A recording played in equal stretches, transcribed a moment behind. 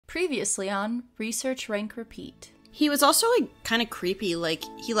Previously on Research, Rank, Repeat. He was also, like, kind of creepy. Like,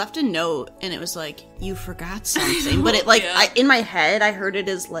 he left a note, and it was like, you forgot something. But it, like, Yeah. in my head, I heard it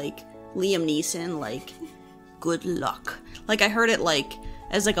as, like, Liam Neeson, like, good luck. Like, I heard it, like,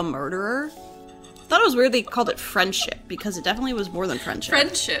 as, like, a murderer. Thought it was weird they called it friendship, because it definitely was more than friendship.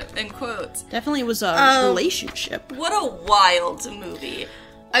 Friendship, in quotes. Definitely was a relationship. What a wild movie.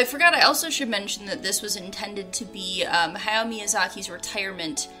 I forgot, I also should mention that this was intended to be Hayao Miyazaki's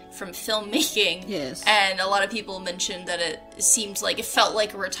retirement from filmmaking. Yes. And a lot of people mentioned that it seemed like, it felt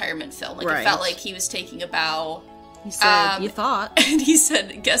like a retirement film. Like, Right. it felt like he was taking a bow. He said, you thought. And he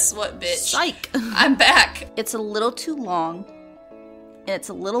said, guess what, bitch? Psych. I'm back. It's a little too long, and it's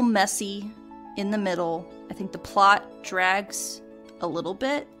a little messy in the middle. I think the plot drags a little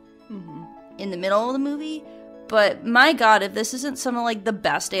bit in the middle of the movie. But my god, if this isn't some of, like, the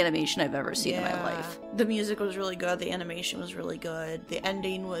best animation I've ever seen in my life. The music was really good. The animation was really good. The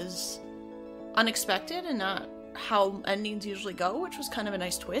ending was unexpected and not how endings usually go, which was kind of a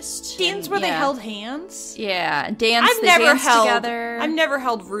nice twist. Scenes where they yeah. held hands. Yeah, I've they never danced held together. I've never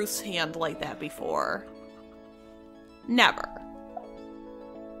held Ruth's hand like that before. Never.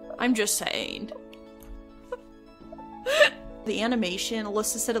 I'm just saying. The animation,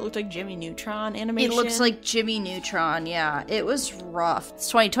 Alyssa said it looked like Jimmy Neutron animation. It looks like Jimmy Neutron, yeah. It was rough. It's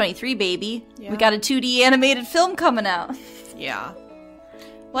 2023, baby. Yeah. We got a 2D animated film coming out. Yeah.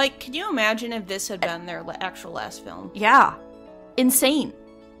 Like, can you imagine if this had been their actual last film? Yeah. Insane.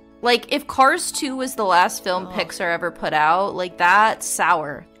 Like, if Cars 2 was the last film Pixar ever put out, like, that's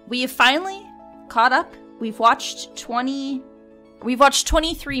sour. We have finally caught up. We've watched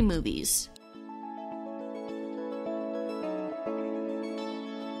 23 movies.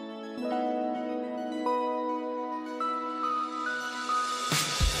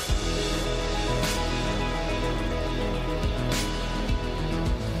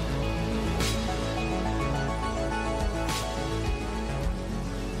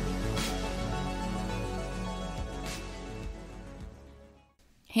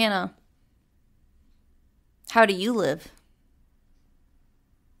 Hannah, how do you live?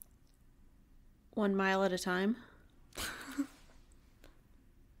 1 mile at a time.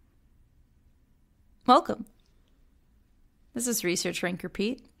 Welcome. This is Research, Rank,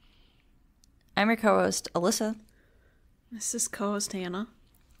 Repeat. I'm your co-host, Alyssa. This is co-host Hannah.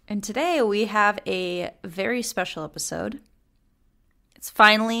 And today we have a very special episode. It's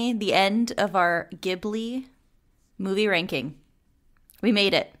finally the end of our Ghibli movie ranking. We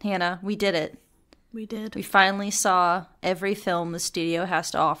made it, Hannah. We did it. We did. We finally saw every film the studio has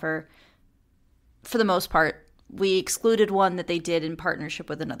to offer. For the most part, we excluded one that they did in partnership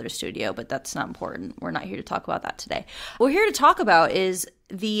with another studio, but that's not important. We're not here to talk about that today. What we're here to talk about is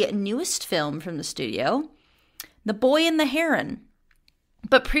the newest film from the studio, The Boy and the Heron.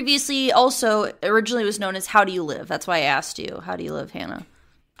 But previously also originally was known as How Do You Live? That's why I asked you, how do you live, Hannah?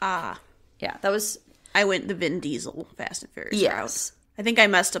 Ah. Yeah, that was... I went the Vin Diesel Fast and Furious Yes. route. I think I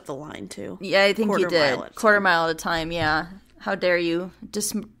messed up the line, too. Yeah, I think you did. Quarter mile mile at a time, yeah. How dare you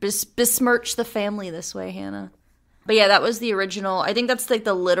besmirch the family this way, Hannah. But yeah, that was the original. I think that's like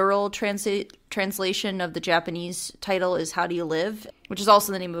the literal translation of the Japanese title is How Do You Live? Which is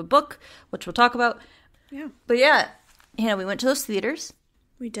also the name of a book, which we'll talk about. Yeah. But yeah, Hannah, we went to those theaters.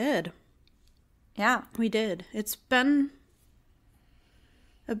 We did. Yeah. We did. It's been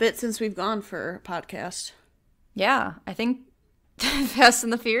a bit since we've gone for a podcast. Yeah, I think Fast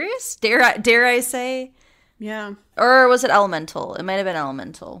and the Furious? Dare I say? Yeah. Or was it Elemental? It might have been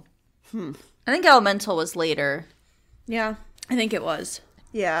Elemental. I think Elemental was later. Yeah, I think it was.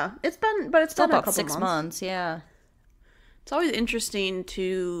 Yeah, it's been a About couple 6 months, yeah. It's always interesting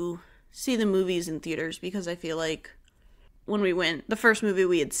to see the movies in theaters because I feel like when we went, the first movie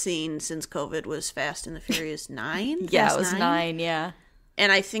we had seen since COVID was Fast and the Furious 9. Yeah, Fast it was 9, yeah.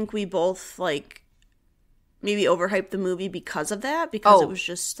 And I think we both, like, maybe overhyped the movie because of that, because it was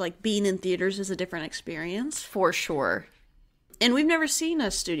just, like, being in theaters is a different experience. For sure. And we've never seen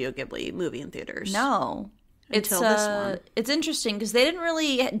a Studio Ghibli movie in theaters. No. Until this one. It's interesting because they didn't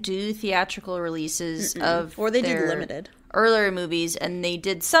really do theatrical releases of Or they did their limited. earlier movies, and they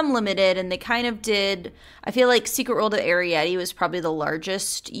did some limited, and they kind of did. I feel like Secret World of Arrietty was probably the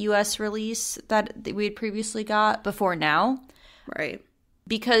largest U.S. release that we had previously got before now. Right.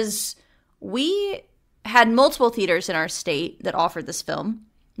 Because we had multiple theaters in our state that offered this film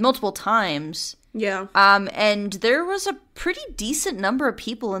multiple times. Yeah. And there was a pretty decent number of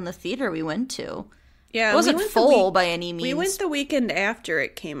people in the theater we went to. Yeah, It wasn't full by any means. We went the weekend after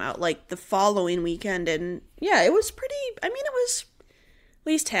it came out, like the following weekend, and yeah, it was pretty, I mean, it was at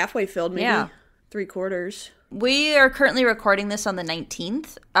least halfway filled, maybe Yeah. 3/4. We are currently recording this on the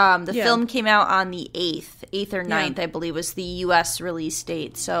 19th. The film came out on the 8th or 9th, I believe, was the U.S. release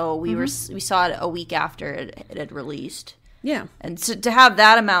date. So we saw it a week after it had released. Yeah. And so to have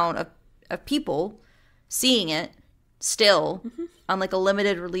that amount of people seeing it still on like a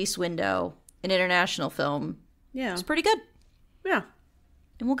limited release window, an international film, it's pretty good. Yeah.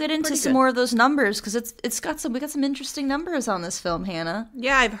 And we'll get into some more of those numbers because we got some interesting numbers on this film, Hannah.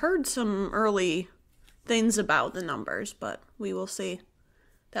 Yeah, I've heard some early things about the numbers, but we will see.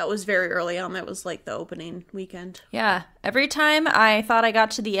 That was very early on. That was like the opening weekend. Yeah. Every time I thought I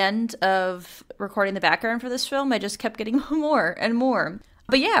got to the end of recording the background for this film, I just kept getting more and more.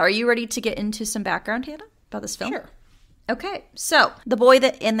 But yeah, are you ready to get into some background, Hannah, about this film? Sure. Okay. So, The Boy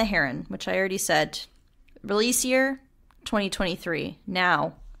and the Heron, which I already said. Release year, 2023.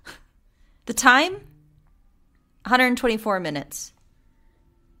 Now, the time, 124 minutes.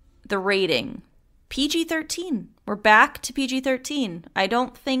 The rating, PG-13. We're back to PG-13. I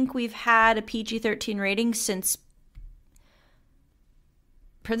don't think we've had a PG-13 rating since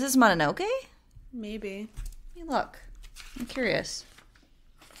Princess Mononoke? Maybe. Let me look. I'm curious.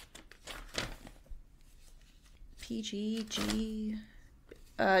 PGG.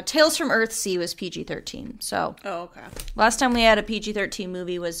 Tales from Earthsea was PG-13. So. Oh, okay. Last time we had a PG-13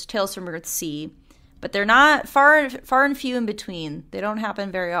 movie was Tales from Earthsea, but they're not far and few in between. They don't happen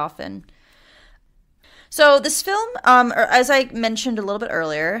very often. So this film, as I mentioned a little bit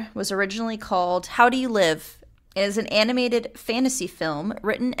earlier, was originally called How Do You Live? It is an animated fantasy film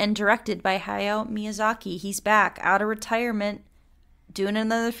written and directed by Hayao Miyazaki. He's back out of retirement, doing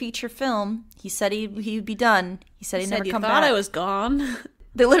another feature film. He said he'd be done. He said he'd never come back. I was gone.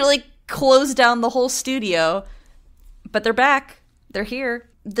 They literally closed down the whole studio, but they're back. They're here.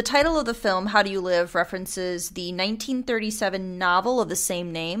 The title of the film, How Do You Live, references the 1937 novel of the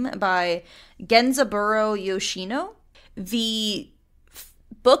same name by Genzaburo Yoshino. The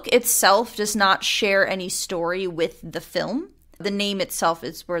book itself does not share any story with the film. The name itself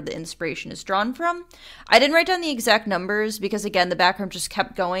is where the inspiration is drawn from. I didn't write down the exact numbers because, again, the background just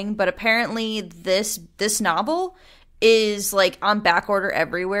kept going, but apparently this novel is like on back order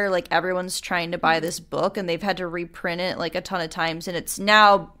everywhere. Like everyone's trying to buy this book and they've had to reprint it like a ton of times, and it's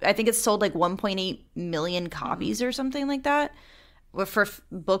now, I think it's sold like 1.8 million copies or something like that for a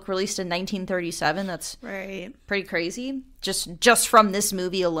book released in 1937. That's right, pretty crazy just from this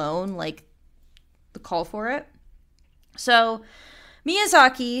movie alone, like the call for it. So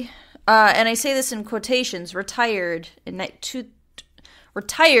Miyazaki, and I say this in quotations, retired in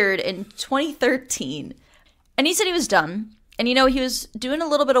 2013. And he said he was done. And, he was doing a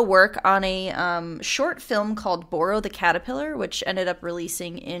little bit of work on a short film called Boro the Caterpillar, which ended up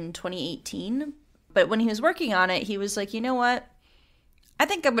releasing in 2018. But when he was working on it, he was like, you know what? I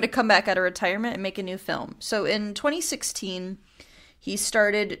think I'm going to come back out of retirement and make a new film. So in 2016, he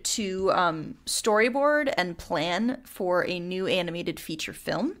started to storyboard and plan for a new animated feature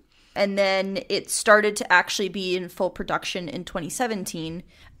film. And then it started to actually be in full production in 2017.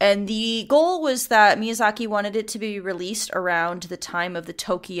 And the goal was that Miyazaki wanted it to be released around the time of the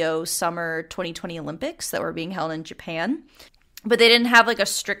Tokyo Summer 2020 Olympics that were being held in Japan. But they didn't have like a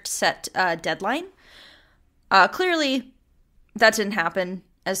strict set deadline. Clearly, that didn't happen,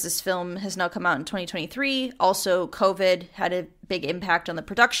 as this film has now come out in 2023. Also, COVID had a big impact on the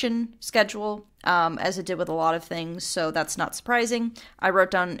production schedule, as it did with a lot of things, so that's not surprising. I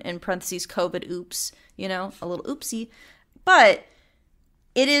wrote down in parentheses, COVID, oops, a little oopsie. But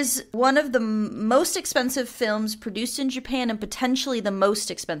it is one of the most expensive films produced in Japan, and potentially the most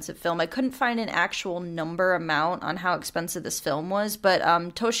expensive film. I couldn't find an actual amount on how expensive this film was, but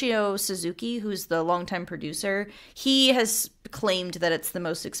Toshio Suzuki, who's the longtime producer, he has claimed that it's the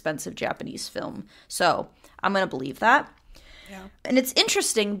most expensive Japanese film. So I'm going to believe that. Yeah. And it's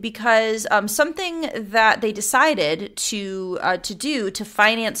interesting because something that they decided to do to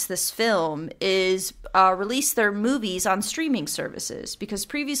finance this film is release their movies on streaming services, because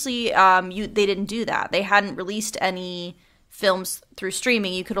previously they didn't do that. They hadn't released any films through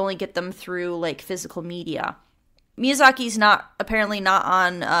streaming. You could only get them through like physical media. Miyazaki's apparently not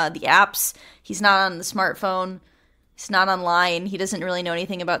on the apps. He's not on the smartphone. He's not online. He doesn't really know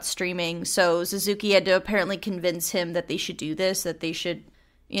anything about streaming. So Suzuki had to apparently convince him that they should do this, that they should,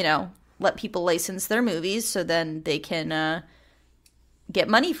 let people license their movies so then they can get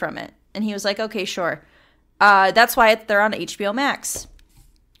money from it. And he was like, okay, sure. That's why they're on HBO Max.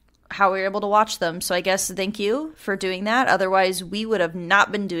 How we were able to watch them. So I guess thank you for doing that. Otherwise, we would have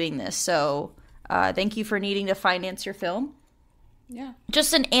not been doing this. So thank you for needing to finance your film. Yeah.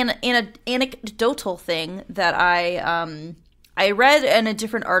 Just an anecdotal thing that I I read in a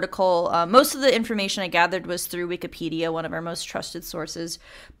different article, most of the information I gathered was through Wikipedia, one of our most trusted sources,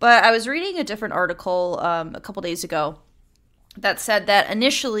 but I was reading a different article a couple days ago that said that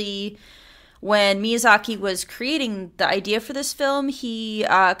initially when Miyazaki was creating the idea for this film, he,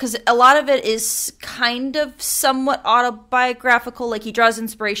 because a lot of it is kind of somewhat autobiographical, like he draws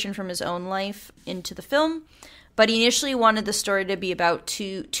inspiration from his own life into the film. But he initially wanted the story to be about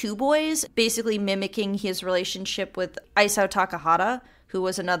two boys, basically mimicking his relationship with Isao Takahata, who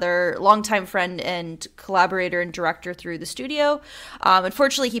was another longtime friend and collaborator and director through the studio.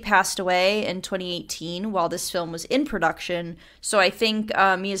 Unfortunately, he passed away in 2018 while this film was in production. So I think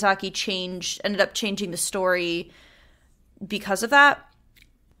Miyazaki ended up changing the story because of that.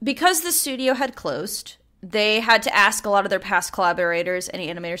 Because the studio had closed, they had to ask a lot of their past collaborators and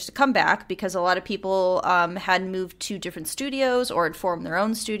animators to come back because a lot of people had moved to different studios or had formed their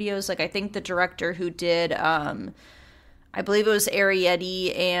own studios. Like, I think the director who did, I believe it was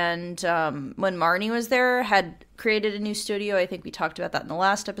Arietti, and when Marnie was there, had created a new studio. I think we talked about that in the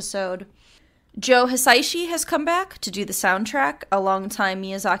last episode. Joe Hisaishi has come back to do the soundtrack, a longtime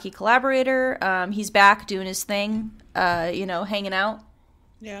Miyazaki collaborator. He's back doing his thing, hanging out.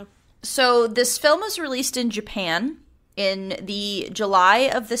 Yeah. So this film was released in Japan in the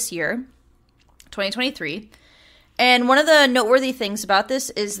July of this year, 2023. And one of the noteworthy things about this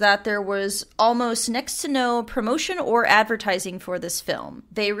is that there was almost next to no promotion or advertising for this film.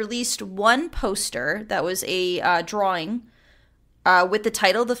 They released one poster that was a drawing with the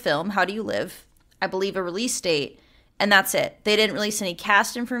title of the film, How Do You Live? I believe a release date, and that's it. They didn't release any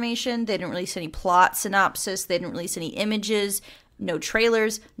cast information. They didn't release any plot synopsis. They didn't release any images. No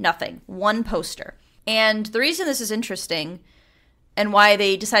trailers, nothing. One poster. And the reason this is interesting and why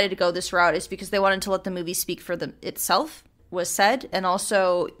they decided to go this route is because they wanted to let the movie speak for itself, was said. And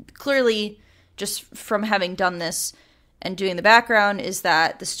also, clearly, just from having done this and doing the background, is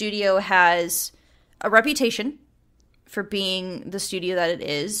that the studio has a reputation for being the studio that it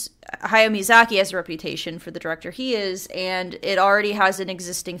is. Hayao Miyazaki has a reputation for the director he is, and it already has an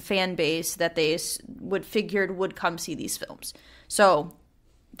existing fan base that they would come see these films. So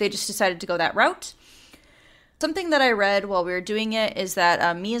they just decided to go that route. Something that I read while we were doing it is that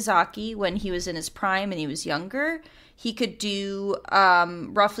Miyazaki, when he was in his prime and he was younger, he could do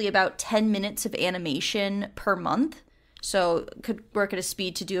roughly about 10 minutes of animation per month. So could work at a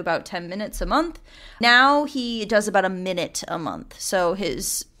speed to do about 10 minutes a month. Now he does about a minute a month. So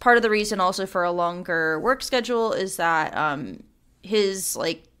his part of the reason also for a longer work schedule is that his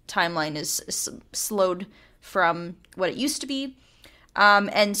timeline is slowed from what it used to be.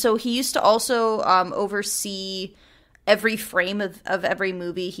 And so he used to also oversee every frame of every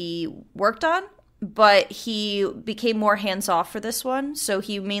movie he worked on, but he became more hands-off for this one. So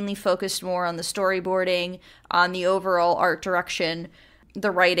he mainly focused more on the storyboarding, on the overall art direction,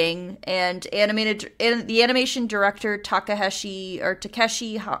 the writing, and the animation director Takeshi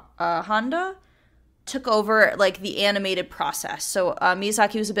Honda took over the animated process. So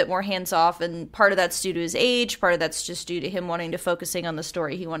Miyazaki was a bit more hands-off, and part of that's due to his age, part of that's just due to him wanting to focusing on the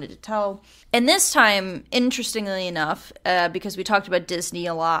story he wanted to tell. And this time, interestingly enough, because we talked about Disney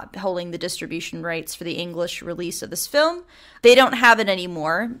a lot holding the distribution rights for the English release of this film, they don't have it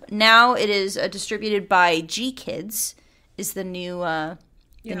anymore. Now it is distributed by G Kids, is the new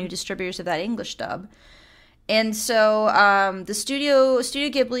new distributors of that English dub. And so the Studio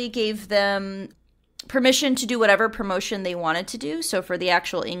Ghibli gave them permission to do whatever promotion they wanted to do. So for the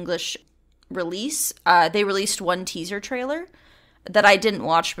actual English release, they released one teaser trailer that I didn't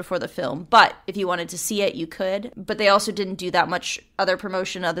watch before the film. But if you wanted to see it, you could. But they also didn't do that much other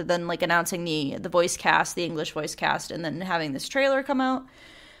promotion other than announcing the voice cast, the English voice cast, and then having this trailer come out.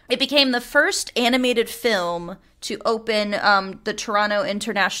 It became the first animated film to open the Toronto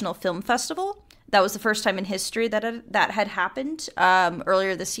International Film Festival. That was the first time in history that had happened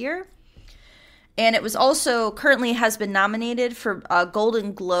earlier this year. And it was also currently has been nominated for a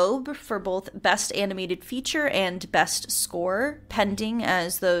Golden Globe for both Best Animated Feature and Best Score, pending,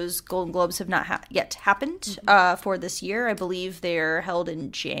 as those Golden Globes have not yet happened for this year. I believe they're held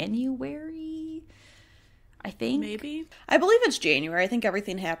in January, I think. Maybe. I believe it's January. I think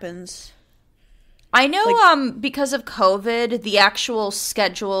everything happens. I know because of COVID, the actual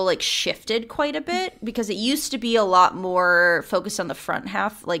schedule Shifted quite a bit, because it used to be a lot more focused on the front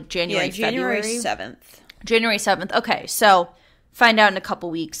half, January, January February. 7th. January 7th. Okay, so find out in a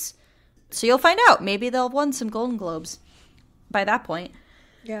couple weeks. So you'll find out. Maybe they'll have won some Golden Globes by that point.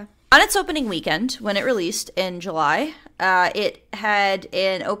 Yeah. On its opening weekend, when it released in July, it had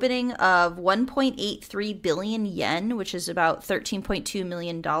an opening of 1.83 billion yen, which is about $13.2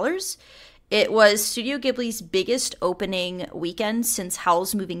 million. It was Studio Ghibli's biggest opening weekend since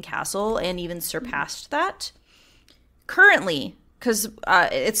Howl's Moving Castle, and even surpassed that. Currently, because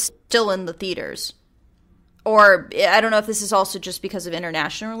it's still in the theaters, or I don't know if this is also just because of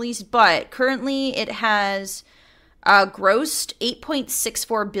international release, but currently it has grossed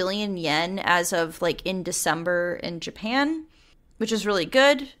 8.64 billion yen as of like in December in Japan, which is really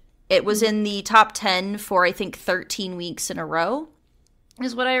good. It was in the top 10 for I think 13 weeks in a row,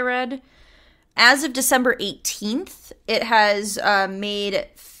 is what I read. As of December 18th, it has made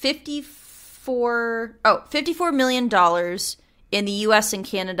 $54 million in the US and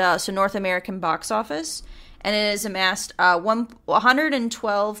Canada, so North American box office, and it has amassed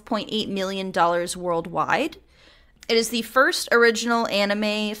 $112.8 million worldwide. It is the first original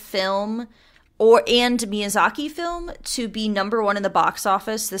anime film and Miyazaki film to be number one in the box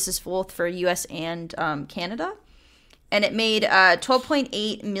office. This is both for US and Canada. And it made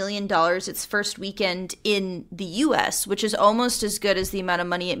 $12.8 million its first weekend in the US, which is almost as good as the amount of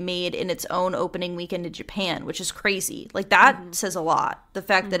money it made in its own opening weekend in Japan, which is crazy. Like, that says a lot. The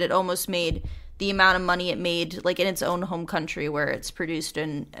fact that it almost made the amount of money it made, like, in its own home country where it's produced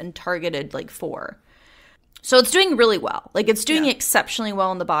and targeted, like, for. So it's doing really well. Like, it's doing exceptionally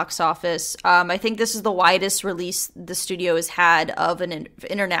well in the box office. I think this is the widest release the studio has had of an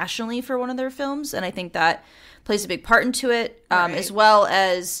internationally for one of their films, and I think that plays a big part into it, as well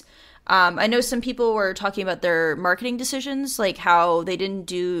as I know some people were talking about their marketing decisions, like how they didn't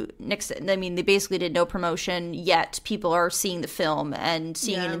do they basically did no promotion, yet people are seeing the film and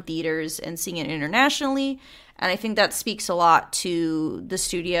seeing it in theaters and seeing it internationally. And I think that speaks a lot to the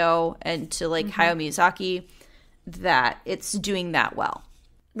studio and to like Hayao Miyazaki that it's doing that well.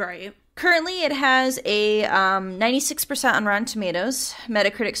 Right. Currently, it has a 96% on Rotten Tomatoes,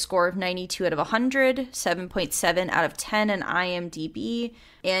 Metacritic score of 92 out of 100, 7.7 out of 10 on IMDb,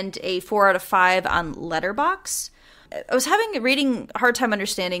 and a 4 out of 5 on Letterboxd. I was reading a hard time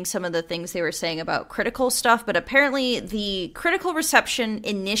understanding some of the things they were saying about critical stuff, but apparently the critical reception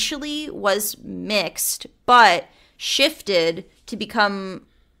initially was mixed, but shifted to become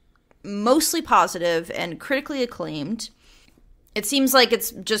mostly positive and critically acclaimed. It seems like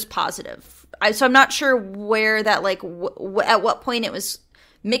it's just positive. So I'm not sure where that, like, at what point it was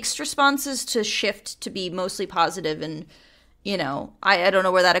mixed responses to shift to be mostly positive, and, you know, I don't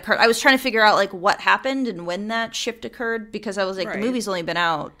know where that occurred. I was trying to figure out, like, what happened and when that shift occurred, because I was like, the movie's only been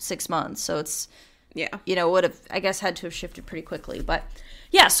out 6 months, so it's, you know, would have, I guess, had to have shifted pretty quickly. But,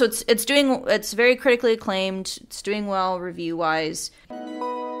 yeah, so it's very critically acclaimed. It's doing well review-wise.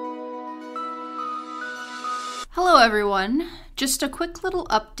 Hello, everyone. Just a quick little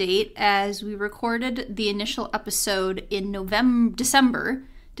update as we recorded the initial episode in December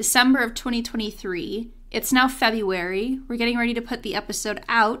of 2023. It's now February. We're getting ready to put the episode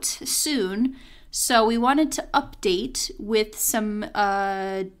out soon. So we wanted to update with some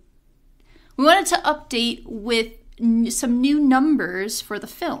new numbers for the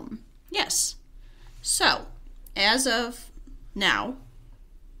film. Yes. So, as of now,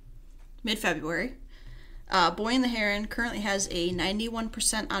 mid-February, Boy and the Heron currently has a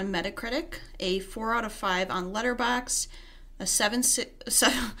 91% on Metacritic, a 4 out of 5 on Letterboxd, a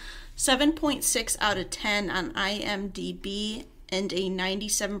 7.6 out of 10 on IMDb, and a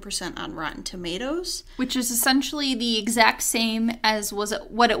 97% on Rotten Tomatoes. Which is essentially the exact same as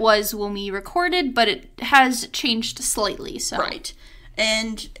what it was when we recorded, but it has changed slightly. So. Right.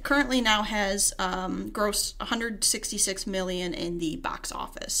 And currently now has grossed $166 million in the box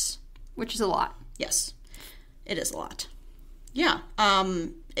office. Which is a lot. Yes. It is a lot. Yeah.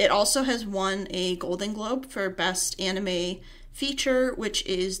 It also has won a Golden Globe for Best Anime Feature, which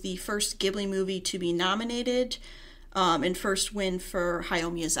is the first Ghibli movie to be nominated, and first win for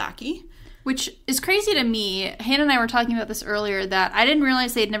Hayao Miyazaki. Which is crazy to me. Hannah and I were talking about this earlier, that I didn't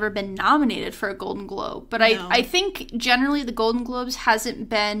realize they'd never been nominated for a Golden Globe. But no. I think generally the Golden Globes hasn't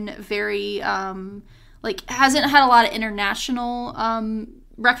been very, hasn't had a lot of international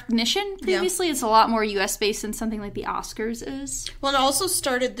recognition previously. It's a lot more US based than something like the Oscars is. Well,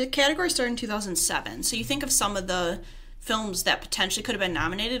 the category started in 2007, so you think of some of the films that potentially could have been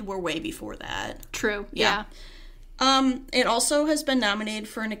nominated were way before that. True. Yeah. It also has been nominated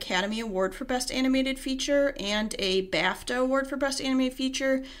for an Academy Award for Best Animated Feature and a BAFTA Award for Best Animated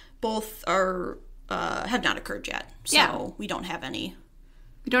Feature. Both are have not occurred yet, so we don't have any.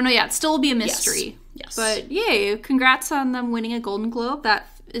 We don't know yet. It still will be a mystery. Yes. But yay, congrats on them winning a Golden Globe. That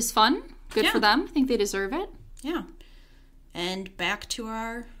is fun. Good for them. I think they deserve it. Yeah. And back to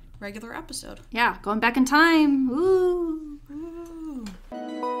our regular episode. Yeah, going back in time. Woo.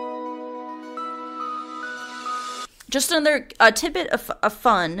 Just another tidbit of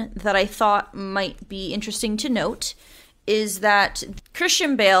fun that I thought might be interesting to note is that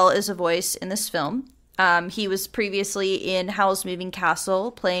Christian Bale is a voice in this film. He was previously in Howl's Moving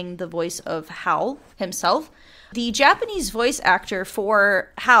Castle, playing the voice of Howl himself. The Japanese voice actor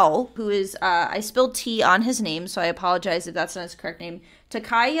for Howl, who is, I spilled tea on his name, so I apologize if that's not his correct name,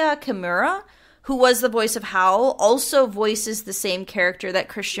 Takaya Kimura, who was the voice of Howl, also voices the same character that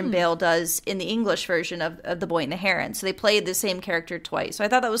Christian Bale does in the English version of The Boy and the Heron. So they played the same character twice. So I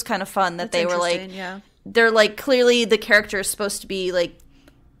thought that was kind of fun that they were like, they're like, clearly the character is supposed to be like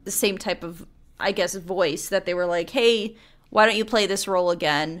the same type of, I guess, voice, that they were like, hey, why don't you play this role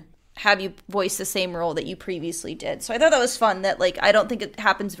again? Have you voice the same role that you previously did? So I thought that was fun that, like, I don't think it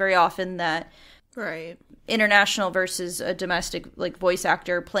happens very often that international versus a domestic, like, voice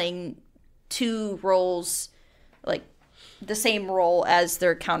actor playing two roles, like the same role as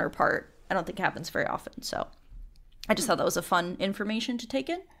their counterpart. I don't think it happens very often. So I just thought that was a fun information to take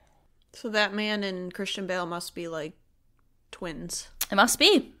in. So that man and Christian Bale must be like twins. It must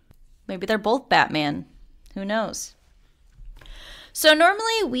be. Maybe they're both Batman. Who knows? So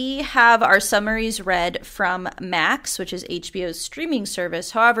normally we have our summaries read from Max, which is HBO's streaming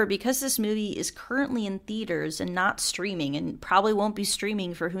service. However, because this movie is currently in theaters and not streaming, and probably won't be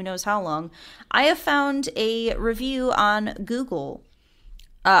streaming for who knows how long, I have found a review on Google,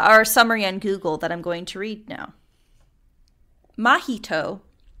 our summary on Google that I'm going to read now. Mahito,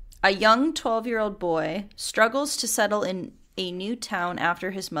 a young 12-year-old boy, struggles to settle in a new town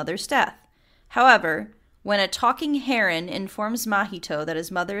after his mother's death. However, when a talking heron informs Mahito that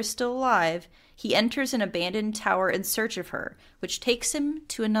his mother is still alive, he enters an abandoned tower in search of her, which takes him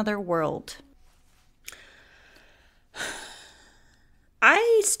to another world.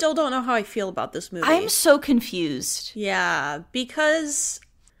 I still don't know how I feel about this movie. I'm so confused. Yeah, because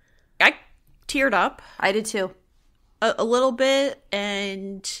I teared up. I did too. A little bit,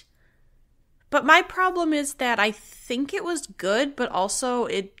 but my problem is that I think it was good, but also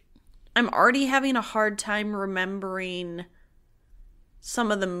I'm already having a hard time remembering some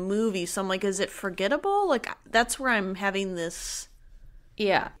of the movies. So I'm like, is it forgettable? Like, that's where I'm having this.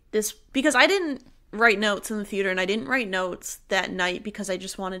 Yeah. Because I didn't write notes in the theater, and I didn't write notes that night because I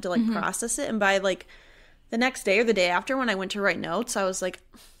just wanted to, like, process it. And by, like, the next day or the day after when I went to write notes, I was like,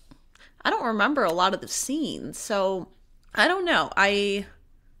 I don't remember a lot of the scenes. So, I don't know. I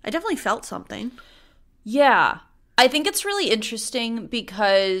definitely felt something. Yeah. I think it's really interesting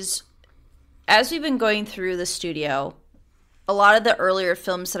because as we've been going through the studio, a lot of the earlier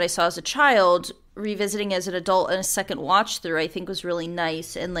films that I saw as a child, revisiting as an adult and a second watch through, I think was really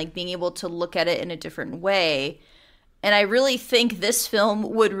nice, and like being able to look at it in a different way. And I really think this film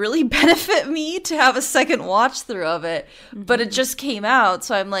would really benefit me to have a second watch through of it. But it just came out,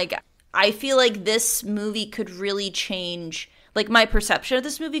 so I'm like, I feel like this movie could really change, like my perception of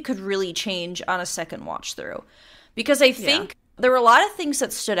this movie could really change on a second watch through. Because I think there were a lot of things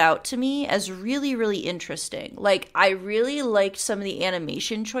that stood out to me as really, really interesting. Like, I really liked some of the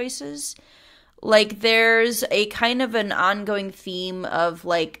animation choices. Like, there's a kind of an ongoing theme of,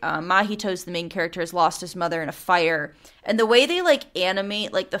 like, Mahito's the main character has lost his mother in a fire. And the way they, like,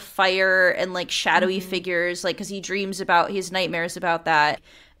 animate, like, the fire and, like, shadowy figures, like, because he dreams about, he has nightmares about that.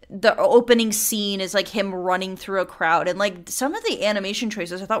 The opening scene is, like, him running through a crowd. And, like, some of the animation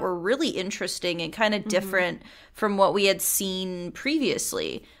choices I thought were really interesting and kind of different from what we had seen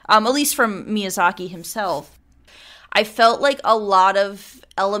previously, at least from Miyazaki himself. I felt like a lot of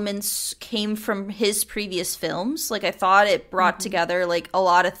elements came from his previous films. Like, I thought it brought together, like, a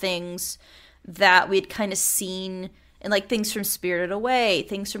lot of things that we had kind of seen, and, like, things from Spirited Away,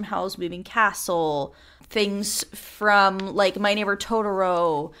 things from Howl's Moving Castle, things from, like, My Neighbor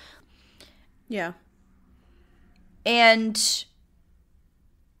Totoro. Yeah. And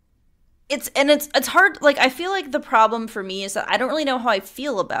it's hard, like, I feel like the problem for me is that I don't really know how I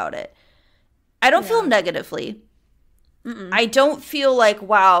feel about it. I don't feel negatively. I don't feel like,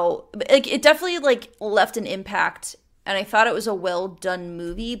 wow, like, it definitely, like, left an impact, and I thought it was a well done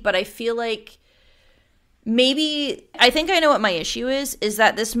movie, but I feel like maybe, I think I know what my issue is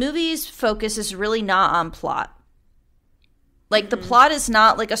that this movie's focus is really not on plot. Like, the plot is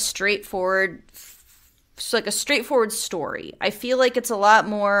not, like, a straightforward story. I feel like it's a lot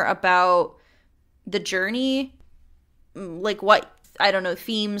more about the journey, like, what, I don't know,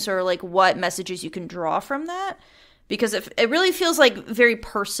 themes or, like, what messages you can draw from that. Because it really feels, like, very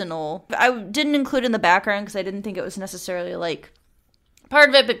personal. I didn't include in the background because I didn't think it was necessarily, like, part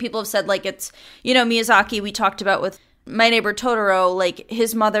of it, but people have said, like, it's, you know, Miyazaki, we talked about with My Neighbor Totoro, like,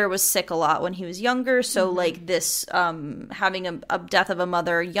 his mother was sick a lot when he was younger, so, like, this, having a death of a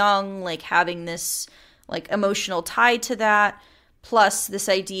mother young, like, having this, like emotional tie to that, plus this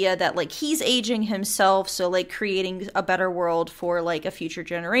idea that like he's aging himself, so like creating a better world for like a future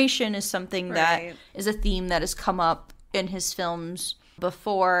generation is something that is a theme that has come up in his films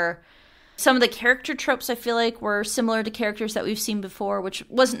before. Some of the character tropes I feel like were similar to characters that we've seen before, which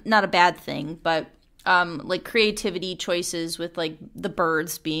wasn't not a bad thing, but like creativity choices with like the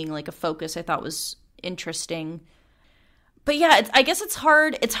birds being like a focus I thought was interesting. But yeah, I guess it's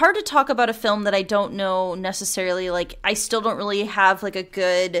hard to talk about a film that I don't know necessarily, like I still don't really have like I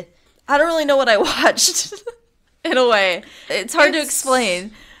don't really know what I watched in a way. It's hard to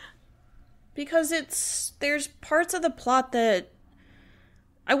explain. Because there's parts of the plot that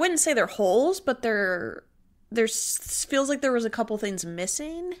I wouldn't say they're holes, but there's feels like there was a couple things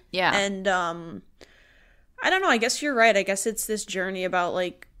missing. Yeah. And I don't know, I guess you're right. I guess it's this journey about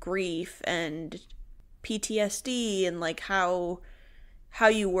like grief and PTSD and like how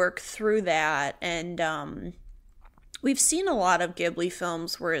you work through that. And we've seen a lot of Ghibli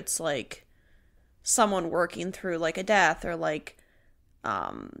films where it's like someone working through like a death or like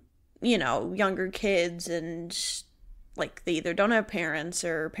you know, younger kids and like they either don't have parents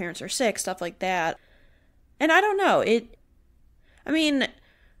or parents are sick, stuff like that. And I don't know, I mean,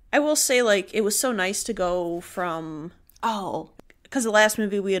 I will say like it was so nice to go from because the last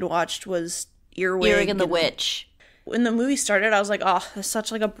movie we had watched was Earwig and the Witch. When the movie started, I was like, oh, it's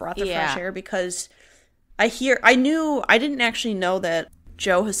such like a breath of fresh air, because I didn't actually know that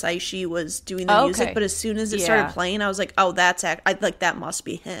Joe Hisaishi was doing the music, but as soon as it started playing, I was like, oh, that must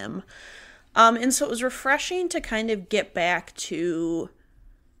be him. And so it was refreshing to kind of get back to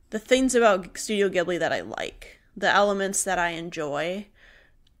the things about Studio Ghibli that I like, the elements that I enjoy.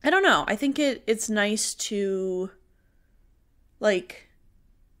 I don't know. I think it's nice to like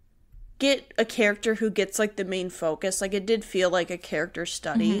get a character who gets like the main focus. Like it did feel like a character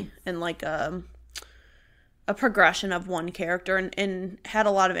study and like a progression of one character, and had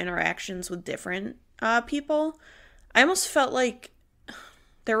a lot of interactions with different people. I almost felt like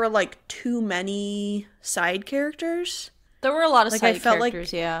there were like too many side characters. There were a lot of side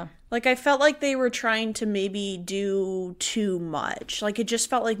characters, yeah. Like I felt like they were trying to maybe do too much. Like it just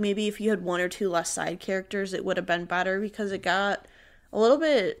felt like maybe if you had one or two less side characters, it would have been better, because it got a little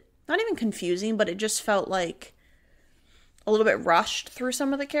bit, not even confusing, but it just felt like a little bit rushed through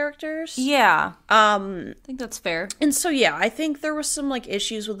some of the characters. Yeah. I think that's fair. And so, yeah, I think there was some, like,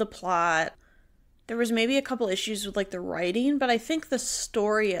 issues with the plot. There was maybe a couple issues with, like, the writing, but I think the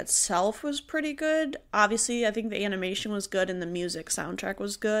story itself was pretty good. Obviously, I think the animation was good and the music soundtrack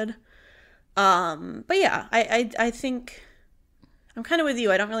was good. But yeah, I think I'm kind of with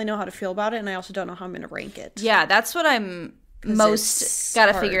you. I don't really know how to feel about it, and I also don't know how I'm going to rank it. Yeah, that's what I'm most got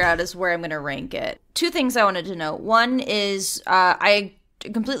to figure out, is where I'm going to rank it. Two things I wanted to know. One is I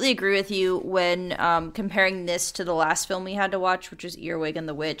completely agree with you when comparing this to the last film we had to watch, which was Earwig and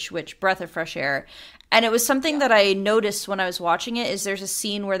the Witch, which breath of fresh air. And it was something that I noticed when I was watching it, is there's a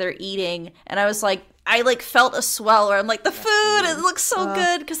scene where they're eating, and I was like, I like felt a swell where I'm like, the food, it looks so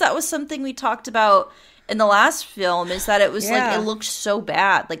good, because that was something we talked about in the last film, is that it was like, it looked so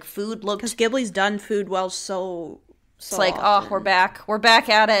bad. Like food looked, because Ghibli's done food well so it's like, often. Oh, we're back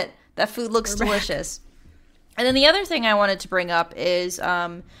at it. That food looks delicious. And then the other thing I wanted to bring up is,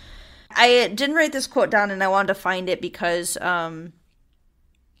 I didn't write this quote down, and I wanted to find it because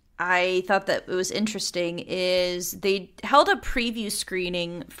I thought that it was interesting, is they held a preview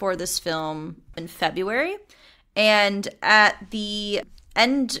screening for this film in February, and at the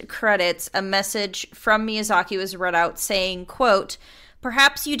end credits, a message from Miyazaki was read out saying, quote,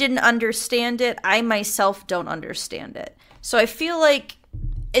 "Perhaps you didn't understand it. I myself don't understand it." So I feel like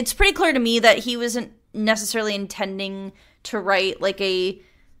it's pretty clear to me that he wasn't necessarily intending to write like a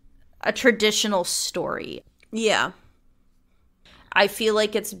traditional story. Yeah. I feel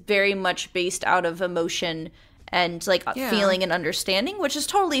like it's very much based out of emotion and like feeling and understanding, which is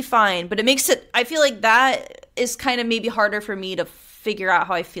totally fine, but it makes it, I feel like that is kind of maybe harder for me to figure out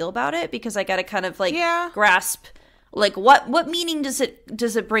how I feel about it, because I got to kind of like grasp like what meaning does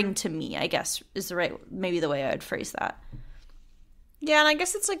it bring to me, I guess is maybe the way I would phrase that. Yeah, and I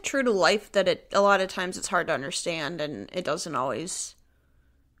guess it's like true to life that a lot of times it's hard to understand and it doesn't always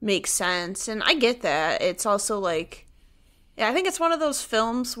make sense. And I get that. It's also like, yeah, I think it's one of those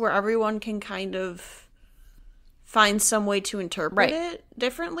films where everyone can kind of find some way to interpret it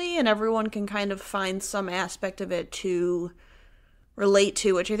differently, and everyone can kind of find some aspect of it to relate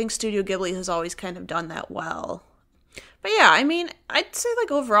to, which I think Studio Ghibli has always kind of done that well. But yeah, I mean, I'd say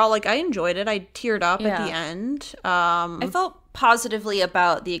like overall, like I enjoyed it. I teared up at the end. I felt positively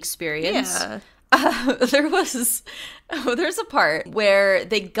about the experience. Yeah. there's a part where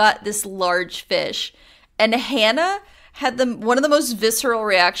they got this large fish, and Hannah had one of the most visceral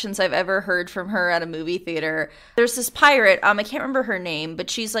reactions I've ever heard from her at a movie theater. There's this pirate, I can't remember her name, but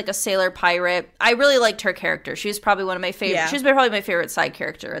she's like a sailor pirate. I really liked her character. She was probably one of my favorite. Yeah. She was probably my favorite side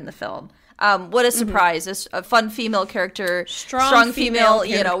character in the film. What a surprise. A fun female character. Strong female,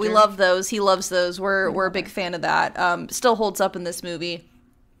 you know, we love those. He loves those. We're a big fan of that. Still holds up in this movie.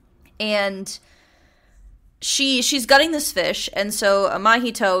 And she's gutting this fish, and so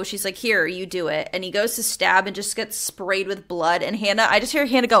Mahito, she's like, here, you do it. And he goes to stab and just gets sprayed with blood. And I just hear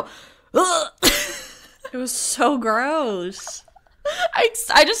Hannah go, ugh. It was so gross. I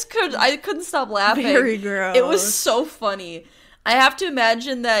couldn't stop laughing. Very gross. It was so funny. I have to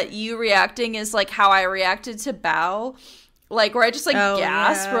imagine that you reacting is like how I reacted to Bao. Like, where I just gasped,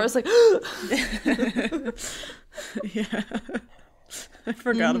 yeah. where I was like, yeah. I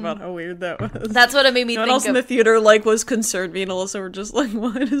forgot about how weird that was. That's what it made me think of. No one else in the theater, like, was concerned. Me and Alyssa were just like,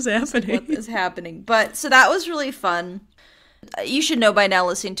 what is happening? What is happening? But, so that was really fun. You should know by now,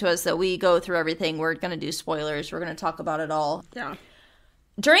 listening to us, that we go through everything. We're going to do spoilers. We're going to talk about it all. Yeah.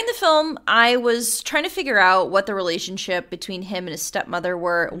 During the film, I was trying to figure out what the relationship between him and his stepmother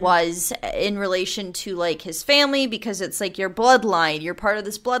was in relation to, like, his family, because it's, like, your bloodline. You're part of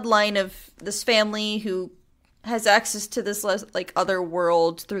this bloodline of this family who has access to this, like, other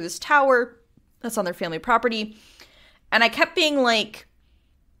world through this tower that's on their family property. And I kept being like,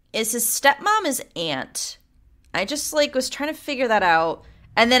 is his stepmom his aunt? I just, like, was trying to figure that out.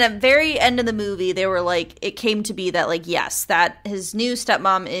 And then at the very end of the movie, they were like, it came to be that, like, yes, that his new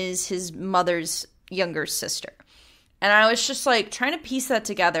stepmom is his mother's younger sister. And I was just, like, trying to piece that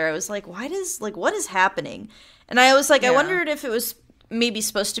together. I was like, what is happening? And I was like, I wondered if it was maybe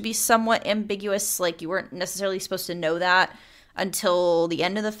supposed to be somewhat ambiguous, like you weren't necessarily supposed to know that until the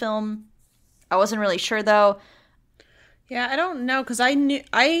end of the film. I wasn't really sure, though. Yeah, I don't know, because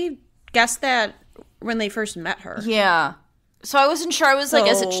I guessed that when they first met her. Yeah. So I wasn't sure. I was like,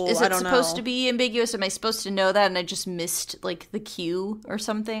 is it supposed to be ambiguous? Am I supposed to know that? And I just missed, like, the cue or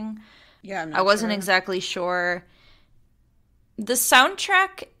something. Yeah, I wasn't exactly sure. The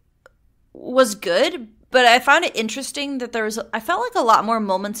soundtrack was good, but I found it interesting that I felt like a lot more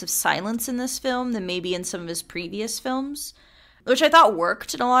moments of silence in this film than maybe in some of his previous films, which I thought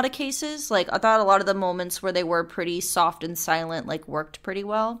worked in a lot of cases. Like, I thought a lot of the moments where they were pretty soft and silent, like, worked pretty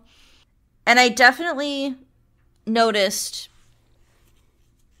well. And I definitely noticed,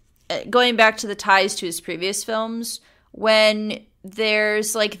 going back to the ties to his previous films, when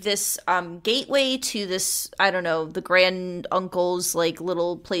there's, like, this gateway to this, I don't know, the grand uncle's, like,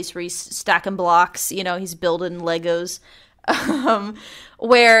 little place where he's stacking blocks, you know, he's building Legos,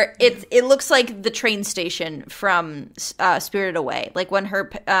 where it looks like the train station from Spirited Away. Like, when her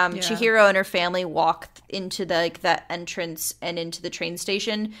Chihiro and her family walk into that entrance and into the train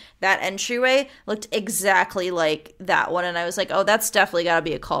station, that entryway looked exactly like that one. And I was like, oh, that's definitely got to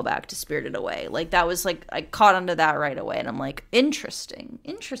be a callback to Spirited Away. Like, that was, like, I caught onto that right away. And I'm like, interesting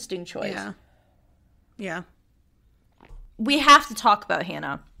choice. Yeah. We have to talk about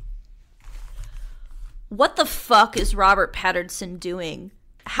Hannah. What the fuck is Robert Pattinson doing?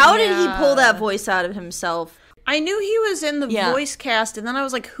 How did he pull that voice out of himself? I knew he was in the voice cast, and then I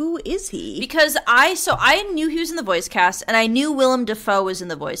was like, who is he? Because I knew he was in the voice cast, and I knew Willem Dafoe was in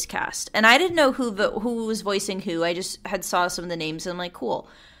the voice cast. And I didn't know who was voicing who. I just had saw some of the names, and I'm like, cool.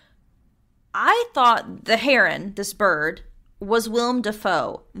 I thought the Heron, this bird, was Willem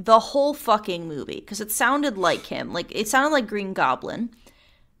Dafoe the whole fucking movie, because it sounded like him. Like, it sounded like Green Goblin.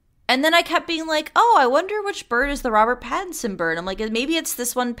 And then I kept being like, oh, I wonder which bird is the Robert Pattinson bird. I'm like, maybe it's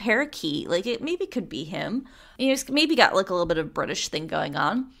this one parakeet. Like, it maybe could be him. He's maybe got, like, a little bit of British thing going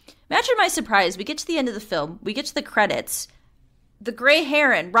on. Imagine my surprise. We get to the end of the film. We get to the credits. The Gray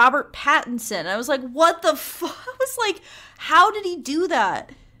Heron, Robert Pattinson. I was like, what the fuck? I was like, how did he do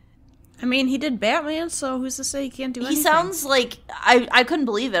that? I mean, he did Batman, so who's to say he can't do anything? He sounds like, I couldn't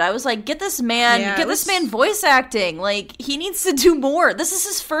believe it. I was like, get this man voice acting. Like, he needs to do more. This is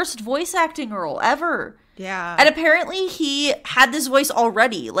his first voice acting role ever. Yeah. And apparently he had this voice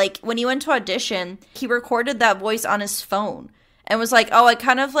already. Like, when he went to audition, he recorded that voice on his phone and was like, oh, I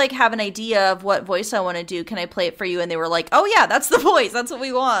kind of, like, have an idea of what voice I want to do. Can I play it for you? And they were like, oh, yeah, that's the voice. That's what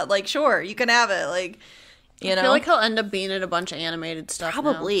we want. Like, sure, you can have it. Like, you know? I feel like he'll end up being in a bunch of animated stuff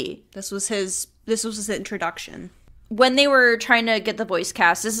Probably. Now. This was his introduction. When they were trying to get the voice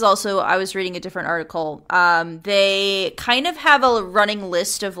cast, this is also, I was reading a different article, they kind of have a running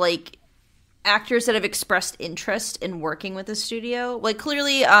list of, like, actors that have expressed interest in working with the studio. Like,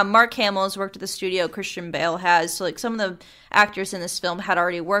 clearly, Mark Hamill has worked with the studio, Christian Bale has. So, like, some of the actors in this film had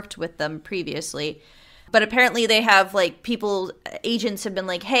already worked with them previously. But apparently they have, like, agents have been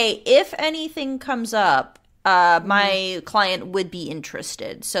like, hey, if anything comes up, my client would be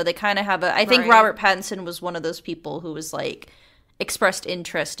interested. So they kind of have I think Robert Pattinson was one of those people who was, like, expressed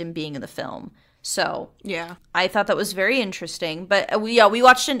interest in being in the film. So, yeah, I thought that was very interesting. But we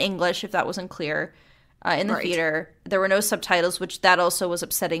watched in English, if that wasn't clear, in the theater. There were no subtitles, which that also was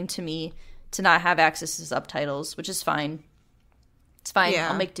upsetting to me, to not have access to subtitles, which is fine. It's fine. Yeah.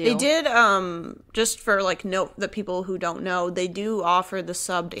 I'll make do. They did, just for, like, note the people who don't know, they do offer the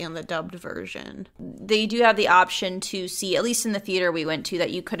subbed and the dubbed version. They do have the option to see, at least in the theater we went to,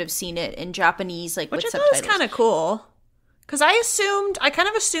 that you could have seen it in Japanese, like, which with I subtitles. thought was kind of cool. Because I kind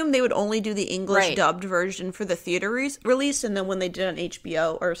of assumed they would only do the English dubbed version for the theater release, and then when they did on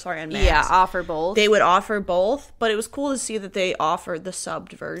on Max, offer both. They would offer both, but it was cool to see that they offered the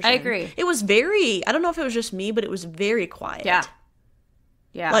subbed version. I agree. It was I don't know if it was just me, but it was very quiet. Yeah.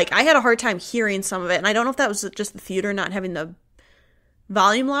 Yeah. Like, I had a hard time hearing some of it, and I don't know if that was just the theater not having the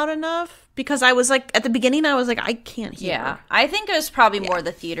volume loud enough, because I was like, at the beginning, I was like, I can't hear. Yeah. I think it was probably more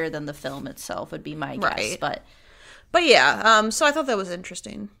the theater than the film itself, would be my guess. But yeah, so I thought that was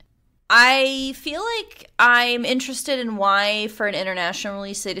interesting. I feel like I'm interested in why, for an international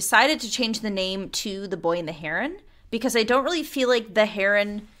release, they decided to change the name to The Boy and the Heron, because I don't really feel like the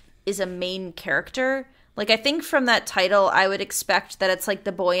Heron is a main character. Like, I think from that title, I would expect that it's like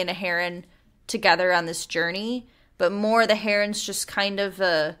the boy and a heron together on this journey, but more the heron's just kind of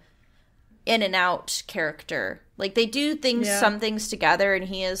a in and out character. Like, they do some things together, and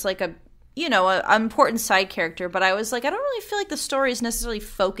he is like an important side character, but I was like, I don't really feel like the story is necessarily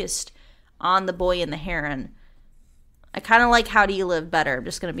focused on the boy and the heron. I kind of like How Do You Live better, I'm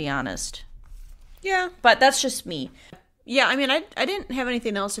just going to be honest. Yeah. But that's just me. Yeah, I mean, I didn't have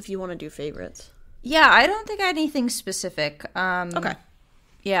anything else if you want to do favorites. Yeah, I don't think I had anything specific. Okay.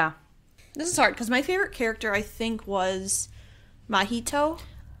 Yeah. This is hard, because my favorite character, I think, was Mahito.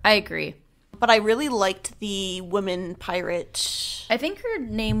 I agree. But I really liked the woman pirate. I think her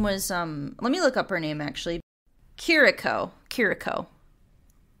name was, let me look up her name, actually. Kiriko.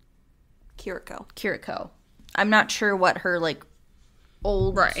 I'm not sure what her, like,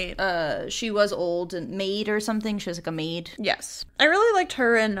 old, she was old and maid or something. She was like a maid. Yes. I really liked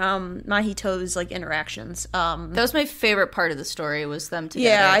her and Mahito's, like, interactions. That was my favorite part of the story, was them together.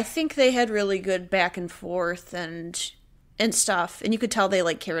 Yeah, I think they had really good back and forth and stuff. And you could tell they,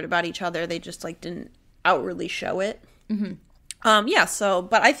 like, cared about each other. They just, like, didn't outwardly show it. Mm-hmm. Yeah, so,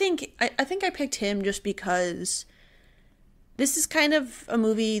 but I think I picked him just because this is kind of a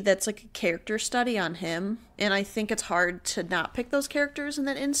movie that's like a character study on him, and I think it's hard to not pick those characters in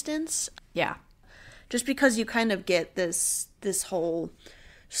that instance. Yeah. Just because you kind of get this whole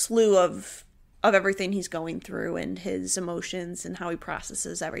slew of everything he's going through and his emotions and how he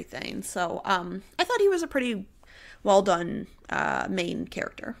processes everything. So, I thought he was a pretty well done main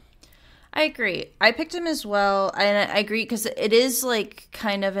character. I agree. I picked him as well, and I agree because it is like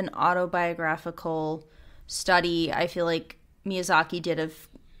kind of an autobiographical study. I feel like Miyazaki did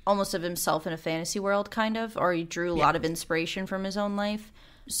almost of himself in a fantasy world, kind of, or he drew a lot of inspiration from his own life.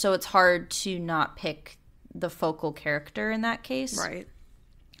 So it's hard to not pick the focal character in that case. Right.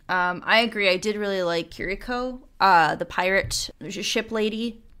 I agree. I did really like Kiriko, the pirate ship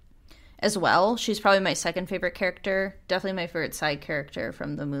lady, as well. She's probably my second favorite character. Definitely my favorite side character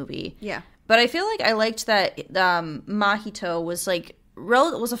from the movie. Yeah. But I feel like I liked that Mahito was like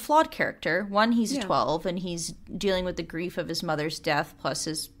was a flawed character. One, he's 12 and he's dealing with the grief of his mother's death, plus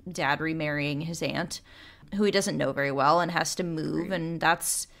his dad remarrying his aunt, who he doesn't know very well and has to move, and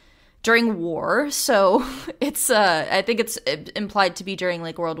that's during war. So it's I think it's implied to be during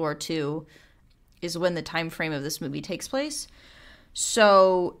like World War II is when the time frame of this movie takes place.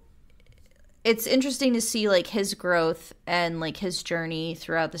 So it's interesting to see like his growth and like his journey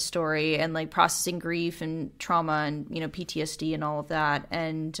throughout the story and like processing grief and trauma and, you know, PTSD and all of that.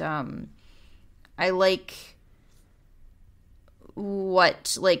 And I like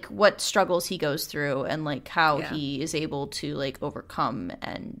what struggles he goes through and like how he is able to like overcome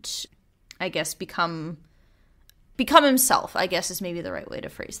and I guess become himself, I guess is maybe the right way to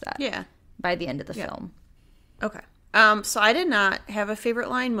phrase that. Yeah. By the end of the film. Okay. So I did not have a favorite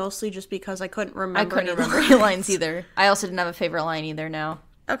line, mostly just because I couldn't remember any lines either. I also didn't have a favorite line either now.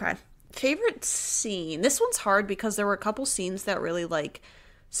 Okay. Favorite scene. This one's hard because there were a couple scenes that really, like,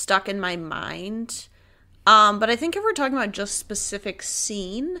 stuck in my mind. But I think if we're talking about just specific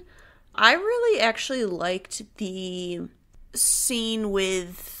scene, I really actually liked the scene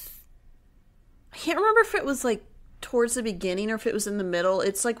with can't remember if it was like towards the beginning or if it was in the middle.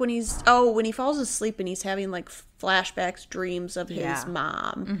 It's like when he falls asleep and he's having like flashbacks, dreams of his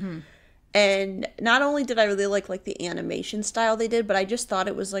mom. Mm-hmm. And not only did I really like the animation style they did, but I just thought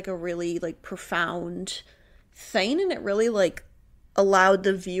it was like a really like profound thing, and it really like allowed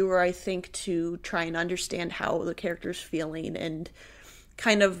the viewer, I think, to try and understand how the character's feeling and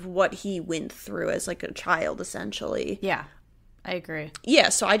kind of what he went through as like a child, essentially. Yeah, I agree. Yeah,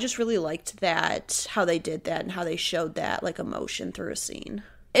 so I just really liked that, how they did that and how they showed that like emotion through a scene.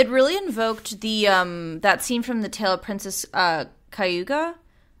 It really invoked the that scene from The Tale of Princess Cayuga,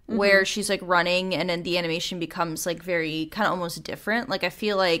 where she's like running and then the animation becomes like very kind of almost different. Like I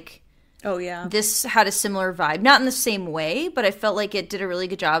feel like this had a similar vibe, not in the same way, but I felt like it did a really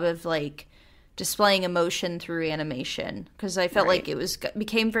good job of like displaying emotion through animation, because I felt like it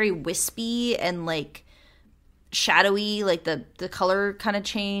became very wispy and like shadowy, like the color kind of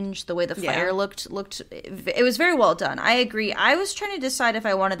changed, the way the fire looked it was very well done. I agree. I was trying to decide if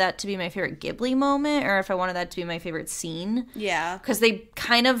I wanted that to be my favorite Ghibli moment or if I wanted that to be my favorite scene, because they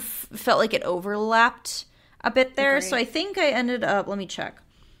kind of felt like it overlapped a bit there. So I think I ended up, let me check,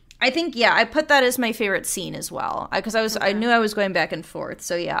 I think I put that as my favorite scene as well, because I knew I was going back and forth.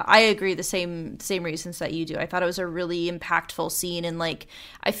 So yeah, I agree, the same reasons that you do. I thought it was a really impactful scene, and like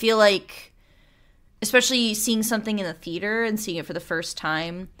I feel like, especially seeing something in the theater and seeing it for the first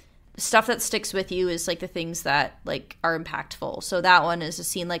time, stuff that sticks with you is like the things that like are impactful. So that one is a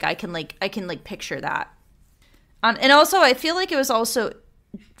scene like I can picture that. And also I feel like it was also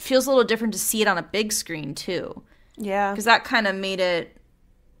feels a little different to see it on a big screen too. Yeah. Because that kind of made it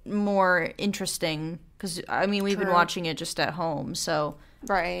more interesting. Because I mean we've been watching it just at home, so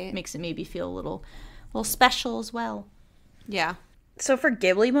it makes it maybe feel a little special as well. Yeah. So for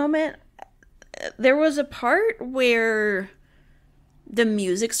Ghibli moment, there was a part where the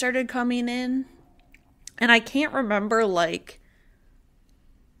music started coming in, and I can't remember, like,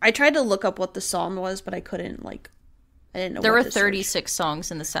 I tried to look up what the song was, but I couldn't, like, I didn't know. There were 36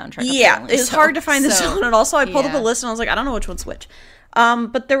 songs in the soundtrack. Yeah, it's hard to find the song, and also I pulled up a list, and I was like, I don't know which one's which.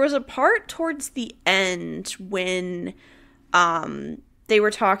 But there was a part towards the end when they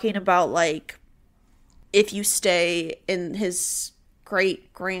were talking about, like, if you stay in his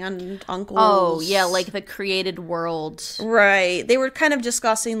great-grand uncle's... Oh, yeah, like the created world. Right. They were kind of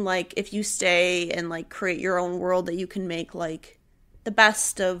discussing, like, if you stay and, like, create your own world, that you can make, like, the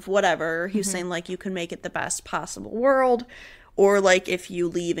best of whatever. He was saying, like, you can make it the best possible world, or, like, if you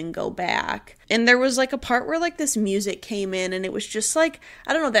leave and go back. And there was, like, a part where, like, this music came in, and it was just, like,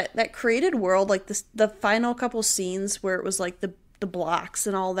 I don't know, that created world, like, the final couple scenes where it was, like, the blocks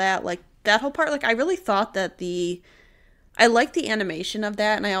and all that, like, that whole part, like, I really thought that I liked the animation of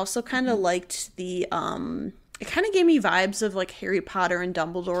that, and I also kind of liked the, it kind of gave me vibes of, like, Harry Potter and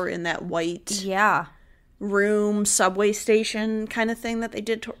Dumbledore in that white room, subway station kind of thing that they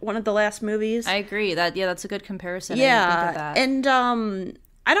did to one of the last movies. I agree. That's a good comparison. Yeah, I didn't think of that. And,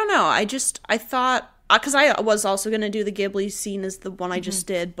 I don't know, I thought, because I was also going to do the Ghibli scene as the one I just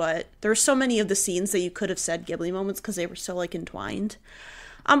did, but there were so many of the scenes that you could have said Ghibli moments because they were so, like, entwined.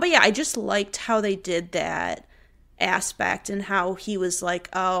 But yeah, I just liked how they did that aspect, and how he was like,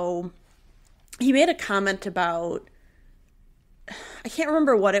 he made a comment about, I can't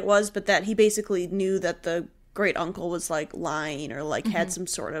remember what it was, but that he basically knew that the great uncle was like lying or like had some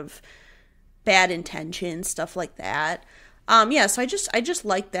sort of bad intention, stuff like that. So I just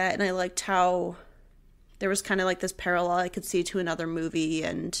liked that, and I liked how there was kind of like this parallel I could see to another movie,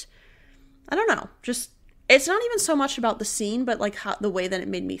 and I don't know, just it's not even so much about the scene, but like the way that it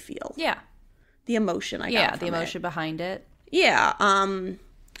made me feel. Yeah. The emotion I got from the emotion behind it. Yeah,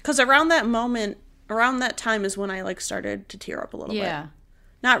 because around that time is when I, like, started to tear up a little bit.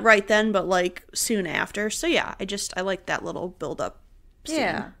 Not right then, but, like, soon after. So, yeah, I like that little build-up scene.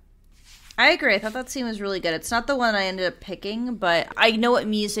 Yeah. I agree. I thought that scene was really good. It's not the one I ended up picking, but I know what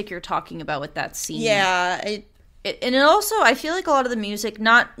music you're talking about with that scene. Yeah, and it also, I feel like a lot of the music,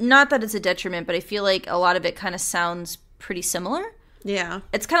 not that it's a detriment, but I feel like a lot of it kind of sounds pretty similar. Yeah.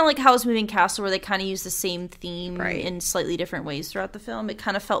 It's kind of like Howl's Moving Castle, where they kind of use the same theme in slightly different ways throughout the film. It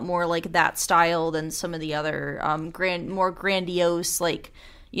kind of felt more like that style than some of the other more grandiose, like,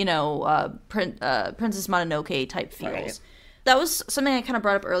 Princess Mononoke type feels. Right. That was something I kind of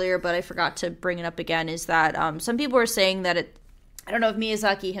brought up earlier, but I forgot to bring it up again, is that some people are saying that I don't know if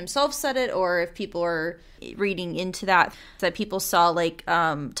Miyazaki himself said it or if people are reading into that people saw, like,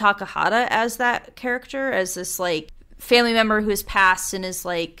 Takahata as that character, as this, like, family member who has passed and is,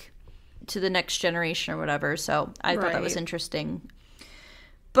 like, to the next generation or whatever. So I thought that was interesting.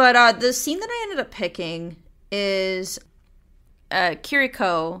 But the scene that I ended up picking is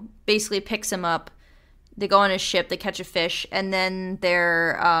Kiriko basically picks him up. They go on a ship, they catch a fish, and then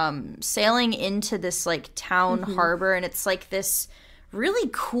they're sailing into this, like, town harbor, and it's, like, this really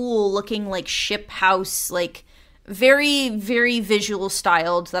cool-looking, like, ship house, like, very, very visual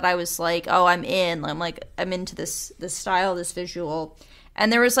styled that I was like, oh, I'm in. I'm into this style, this visual.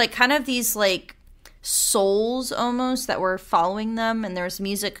 And there was, like, kind of these, like, souls almost that were following them, and there was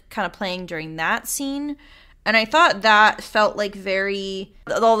music kind of playing during that scene. And I thought that felt like very...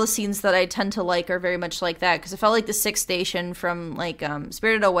 All the scenes that I tend to like are very much like that, because it felt like the Sixth Station from, like,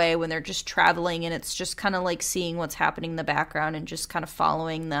 Spirited Away, when they're just traveling, and it's just kind of like seeing what's happening in the background and just kind of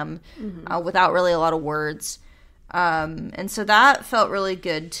following them without really a lot of words. And so that felt really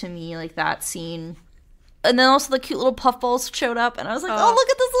good to me, like that scene. And then also the cute little puffballs showed up, and I was like, oh, look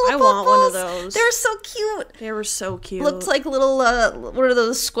at those little puffballs. I want one of those. They were so cute. They were so cute. Looked like little, what are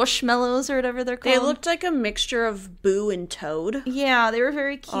those, squishmallows or whatever they're called? They looked like a mixture of Boo and Toad. Yeah, they were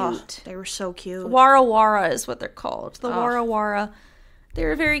very cute. Oh, they were so cute. Wara Wara is what they're called. The Wara Wara. They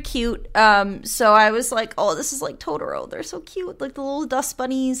were very cute. So I was like, oh, this is like Totoro. They're so cute. Like the little dust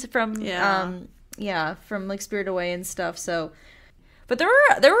bunnies from, from like Spirited Away and stuff, so... But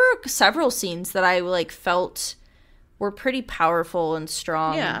there were several scenes that I, like, felt were pretty powerful and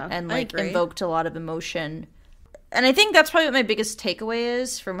strong and, like, invoked a lot of emotion. And I think that's probably what my biggest takeaway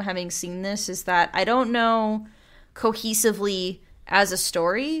is from having seen this, is that I don't know cohesively as a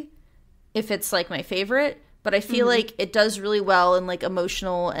story if it's, like, my favorite, but I feel like it does really well in, like,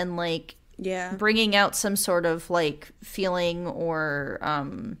 emotional and, like, bringing out some sort of, like, feeling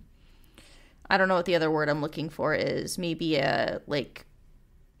or... I don't know what the other word I'm looking for is. Maybe how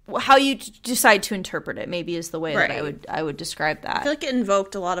you decide to interpret it. Maybe is the way that I would describe that. I feel like it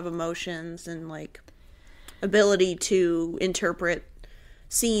invoked a lot of emotions and like ability to interpret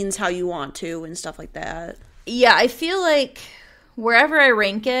scenes how you want to and stuff like that. Yeah, I feel like wherever I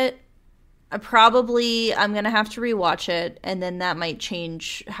rank it, I'm gonna have to rewatch it, and then that might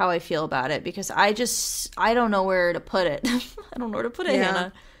change how I feel about it, because I don't know where to put it. I don't know where to put it,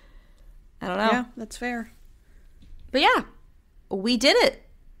 Hannah. I don't know. Yeah, that's fair. But yeah, we did it.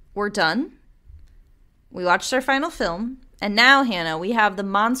 We're done. We watched our final film. And now, Hannah, we have the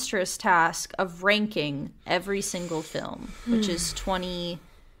monstrous task of ranking every single film, which is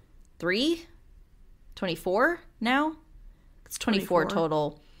 23? 24 now? It's 24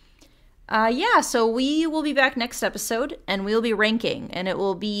 total. So we will be back next episode, and we'll be ranking. And it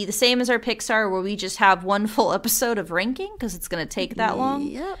will be the same as our Pixar, where we just have one full episode of ranking, because it's going to take that long.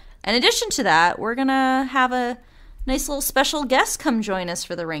 Yep. In addition to that, we're going to have a nice little special guest come join us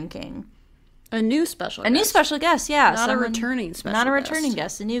for the ranking. A new special guest. A new special guest, yeah. Not a returning special guest. Not a returning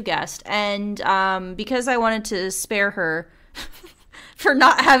guest, a new guest. And because I wanted to spare her for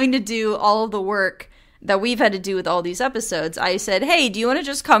not having to do all of the work that we've had to do with all these episodes, I said, hey, do you want to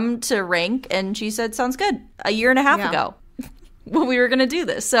just come to rank? And she said, sounds good. A year and a half ago when we were going to do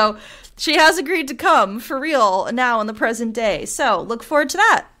this. So she has agreed to come for real now in the present day. So look forward to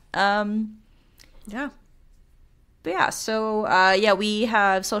that. We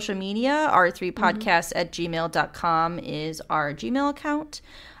have social media. R3podcast at gmail.com is our Gmail account.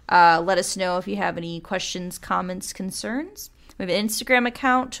 Let us know if you have any questions, comments, concerns. We have an Instagram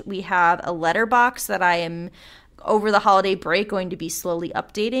account. We have a letterbox that I am, over the holiday break, going to be slowly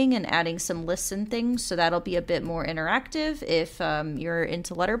updating and adding some lists and things, so that'll be a bit more interactive if you're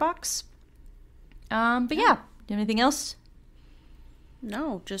into letterbox. Do you have anything else?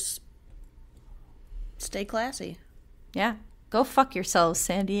 No, just stay classy. Yeah. Go fuck yourselves,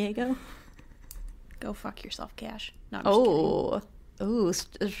 San Diego. Go fuck yourself, Cash. No, I'm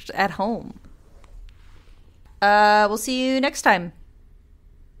just kidding. At home. We'll see you next time.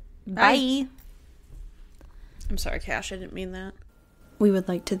 Bye. I'm sorry, Cash. I didn't mean that. We would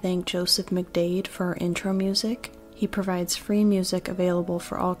like to thank Joseph McDade for our intro music. He provides free music available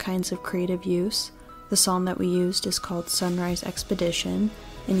for all kinds of creative use. The song that we used is called Sunrise Expedition,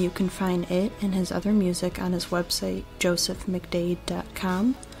 and you can find it and his other music on his website,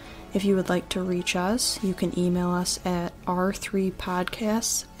 josephmcdade.com. If you would like to reach us, you can email us at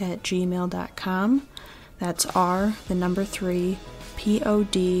r3podcasts@gmail.com. That's R, the number 3,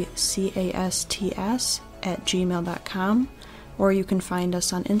 podcasts@gmail.com. Or you can find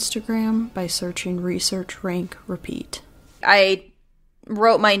us on Instagram by searching Research Rank Repeat. I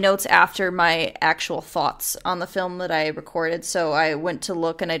wrote my notes after my actual thoughts on the film that I recorded, so I went to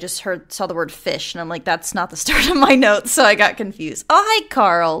look and I just saw the word fish, and I'm like, that's not the start of my notes, so I got confused. Oh, hi,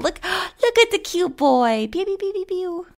 Carl. Look at the cute boy. Pew, pew, pew, pew, pew.